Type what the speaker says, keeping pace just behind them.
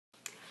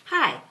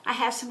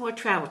have some more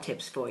travel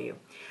tips for you.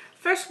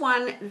 First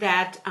one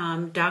that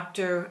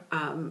Dr.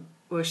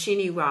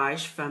 Roshini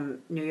Raj from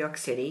New York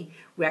City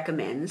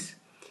recommends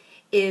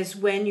is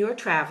when you're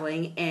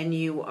traveling and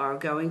you are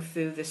going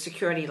through the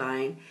security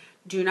line,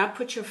 do not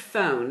put your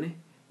phone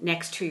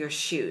next to your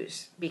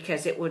shoes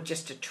because it will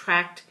just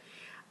attract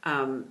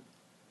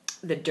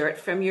the dirt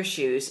from your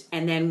shoes,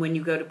 and then when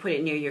you go to put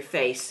it near your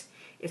face,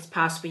 it's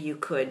possible you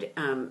could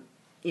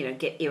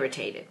get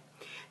irritated.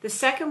 The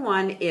second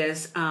one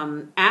is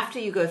after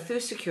you go through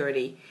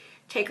security,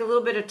 take a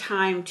little bit of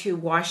time to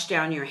wash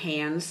down your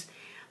hands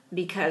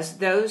because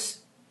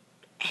those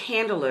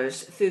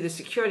handlers through the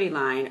security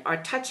line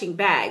are touching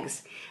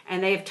bags,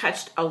 and they have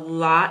touched a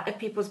lot of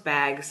people's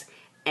bags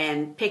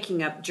and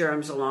picking up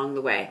germs along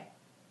the way.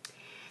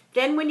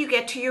 Then when you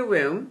get to your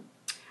room,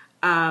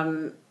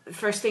 the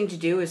first thing to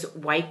do is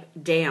wipe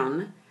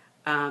down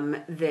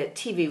the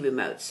TV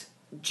remotes.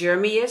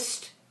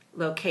 Germiest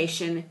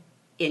location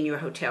in your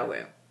hotel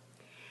room.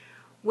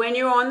 When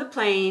you're on the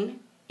plane,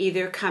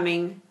 either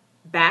coming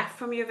back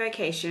from your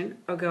vacation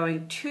or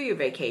going to your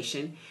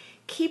vacation,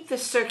 keep the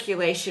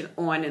circulation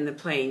on in the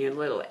plane.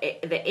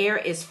 The air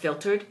is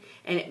filtered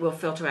and it will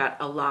filter out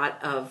a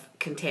lot of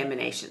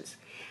contaminations.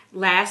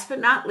 Last but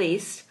not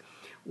least,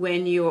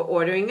 when you're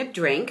ordering a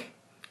drink,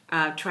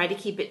 try to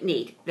keep it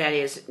neat. That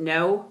is,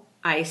 no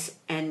ice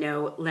and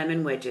no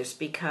lemon wedges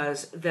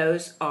because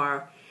those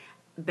are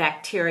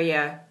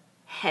bacteria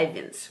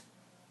heavens.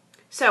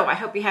 So I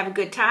hope you have a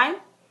good time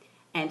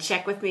and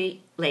check with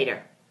me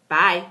later.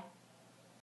 Bye.